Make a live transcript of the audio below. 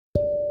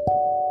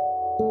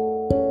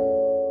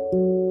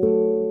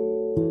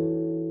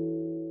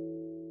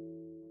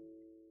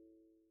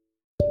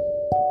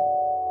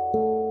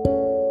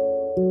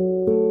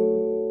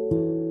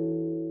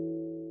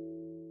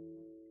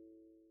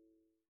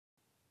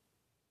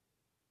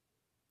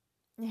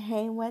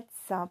Hey,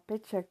 what's up?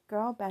 It's your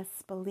girl,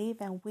 Best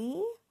Believe, and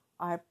we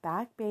are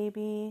back,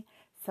 baby.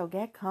 So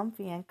get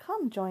comfy and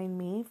come join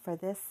me for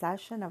this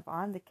session of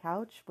On the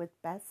Couch with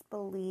Best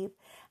Believe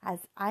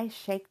as I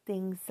shake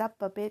things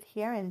up a bit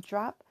here and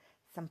drop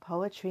some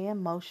poetry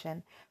in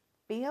motion,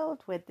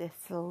 filled with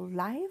this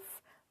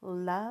life,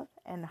 love,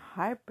 and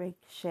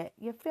heartbreak shit.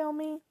 You feel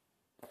me?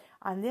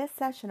 On this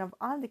session of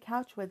On the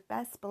Couch with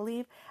Best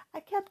Believe, I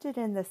kept it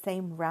in the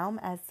same realm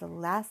as the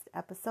last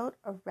episode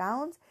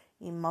around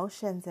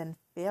emotions and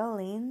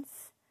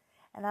feelings.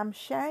 And I'm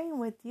sharing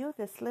with you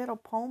this little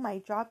poem I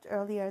dropped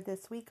earlier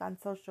this week on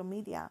social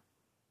media.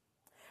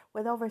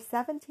 With over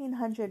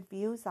 1,700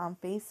 views on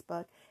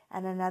Facebook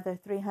and another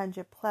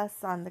 300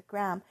 plus on the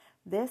gram,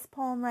 this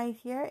poem right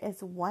here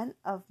is one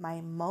of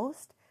my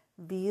most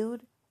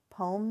viewed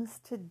poems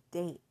to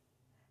date.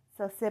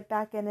 So sit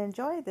back and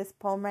enjoy this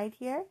poem right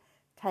here,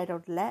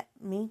 titled Let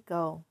Me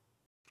Go.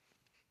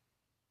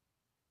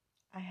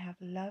 I have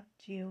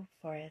loved you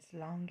for as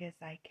long as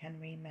I can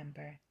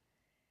remember.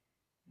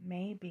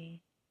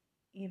 Maybe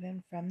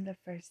even from the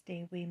first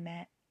day we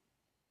met.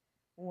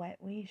 What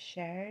we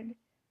shared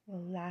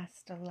will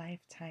last a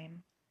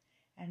lifetime,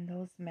 and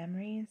those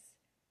memories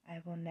I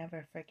will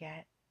never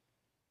forget.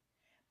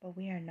 But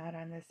we are not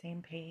on the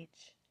same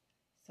page,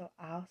 so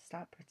I'll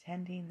stop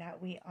pretending that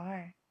we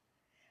are.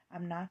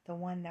 I'm not the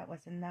one that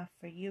was enough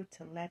for you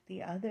to let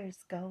the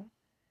others go.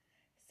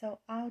 So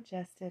I'll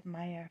just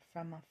admire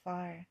from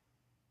afar.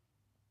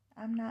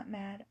 I'm not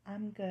mad,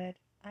 I'm good,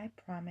 I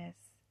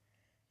promise.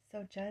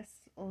 So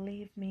just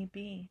leave me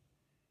be.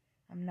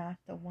 I'm not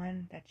the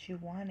one that you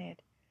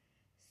wanted.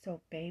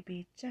 So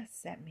baby,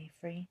 just set me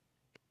free.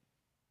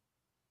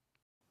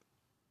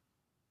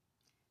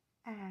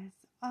 As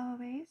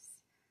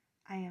always,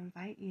 I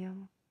invite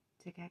you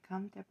to get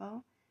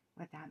comfortable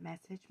with that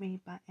message me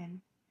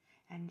button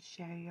and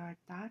share your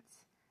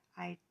thoughts,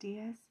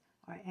 ideas,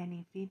 or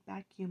any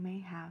feedback you may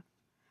have.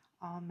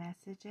 All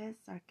messages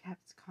are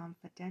kept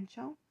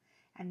confidential,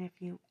 and if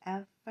you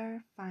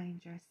ever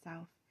find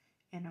yourself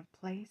in a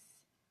place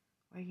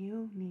where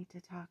you need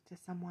to talk to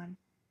someone,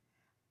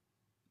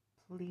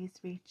 please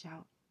reach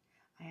out.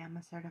 I am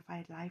a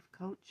certified life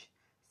coach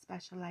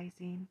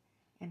specializing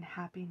in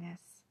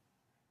happiness,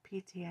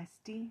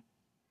 PTSD,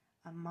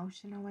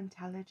 emotional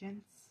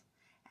intelligence,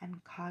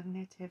 and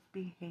cognitive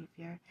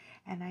behavior,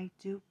 and I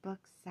do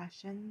book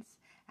sessions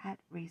at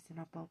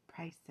reasonable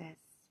prices.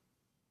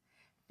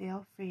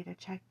 Feel free to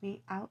check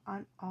me out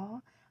on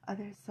all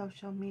other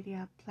social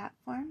media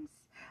platforms.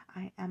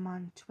 I am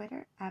on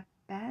Twitter at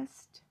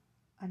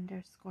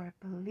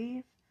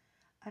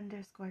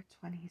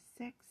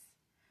best_believe_26,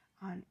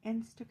 on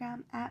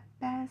Instagram at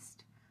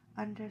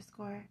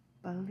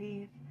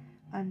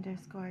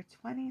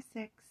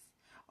best_believe_26,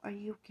 or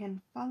you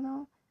can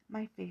follow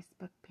my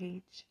Facebook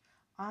page,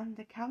 On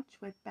the Couch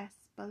with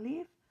Best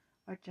Believe,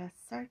 or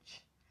just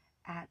search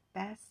at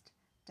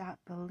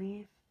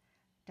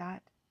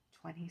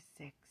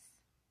best.believe.26.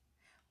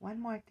 One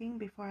more thing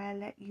before I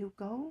let you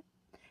go.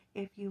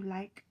 If you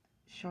like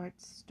short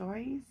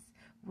stories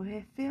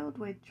filled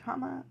with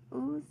drama,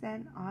 oohs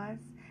and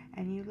ahs,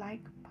 and you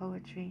like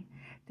poetry,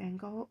 then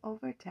go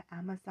over to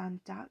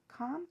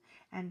Amazon.com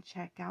and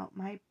check out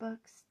my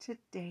books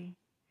today.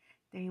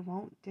 They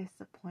won't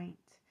disappoint.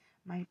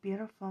 My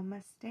Beautiful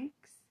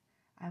Mistakes,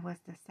 I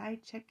Was the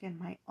Side Chick in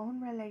My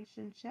Own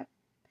Relationship,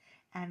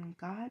 and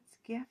God's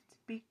Gift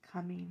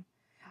Becoming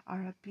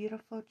are a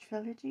beautiful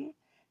trilogy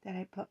that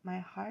I put my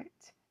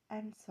heart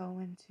and soul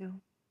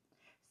into.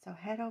 So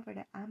head over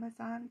to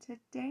Amazon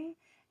today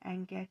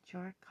and get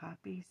your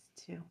copies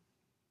too.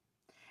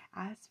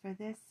 As for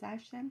this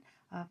session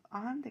of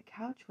On the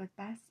Couch with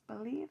Best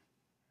Believe,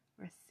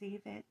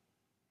 receive it,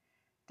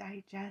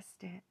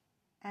 digest it,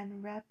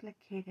 and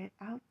replicate it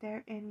out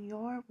there in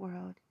your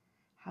world,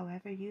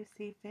 however you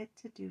see fit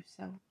to do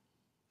so.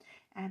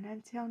 And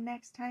until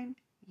next time,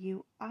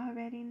 you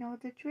already know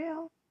the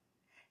drill.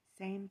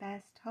 Same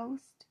best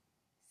host,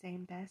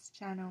 same best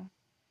channel.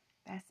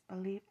 Best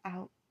Believe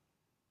out.